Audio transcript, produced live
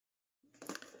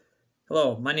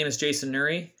Hello, my name is Jason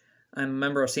Nuri. I'm a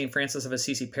member of St. Francis of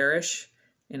Assisi Parish,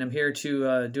 and I'm here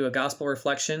to do a gospel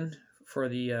reflection for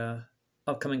the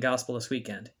upcoming gospel this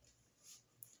weekend.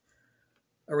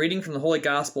 A reading from the Holy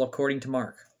Gospel according to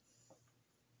Mark.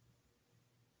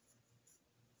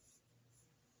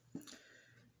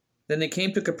 Then they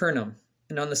came to Capernaum,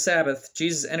 and on the Sabbath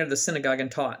Jesus entered the synagogue and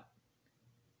taught.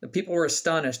 The people were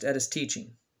astonished at his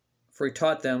teaching, for he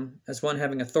taught them as one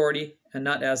having authority and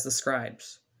not as the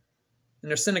scribes. In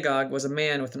their synagogue was a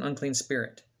man with an unclean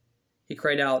spirit. He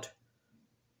cried out,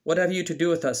 "What have you to do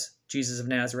with us, Jesus of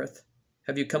Nazareth?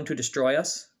 Have you come to destroy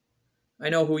us? I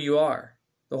know who you are,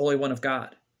 the Holy One of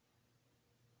God."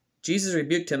 Jesus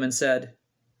rebuked him and said,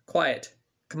 "Quiet,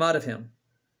 come out of him."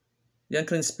 The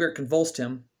unclean spirit convulsed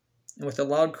him, and with a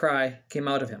loud cry came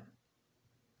out of him.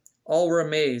 All were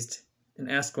amazed and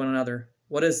asked one another,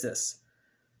 "What is this?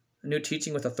 A new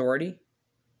teaching with authority?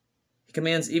 He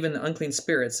commands even the unclean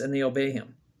spirits, and they obey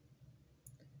him."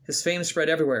 His fame spread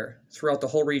everywhere throughout the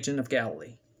whole region of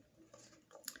Galilee.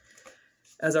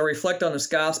 As I reflect on this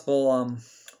gospel,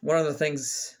 one of the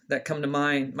things that come to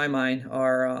my mind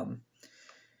are,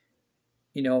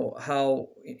 how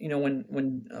when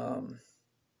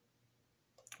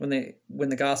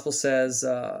the gospel says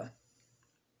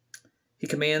he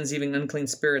commands even unclean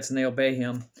spirits, and they obey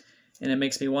him, and it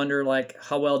makes me wonder, like,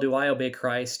 how well do I obey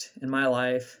Christ in my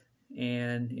life?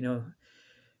 And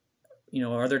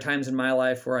are there times in my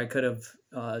life where I could have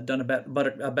done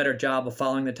a better job of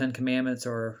following the Ten Commandments,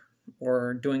 or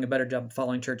doing a better job of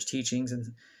following church teachings?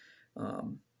 And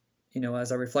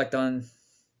as I reflect on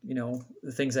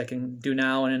the things I can do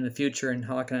now and in the future, and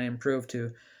how can I improve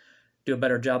to do a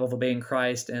better job of obeying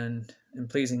Christ and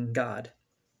pleasing God.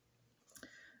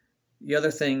 The other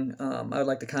thing I would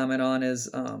like to comment on is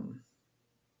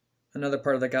another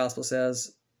part of the gospel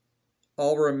says,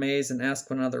 all were amazed and asked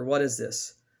one another, "What is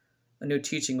this? A new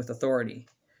teaching with authority."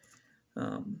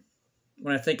 When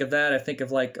I think of that, I think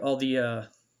of like all the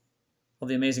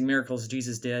amazing miracles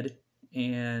Jesus did,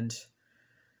 and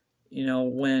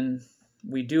when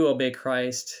we do obey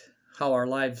Christ, how our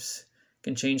lives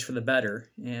can change for the better.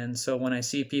 And so when I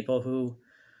see people who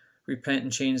repent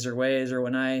and change their ways, or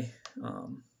when I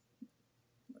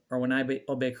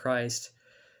obey Christ,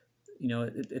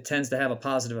 it tends to have a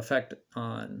positive effect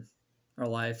on our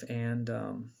life. And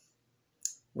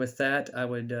with that, I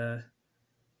would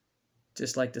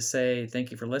just like to say thank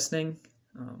you for listening.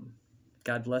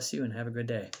 God bless you, and have a good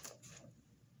day.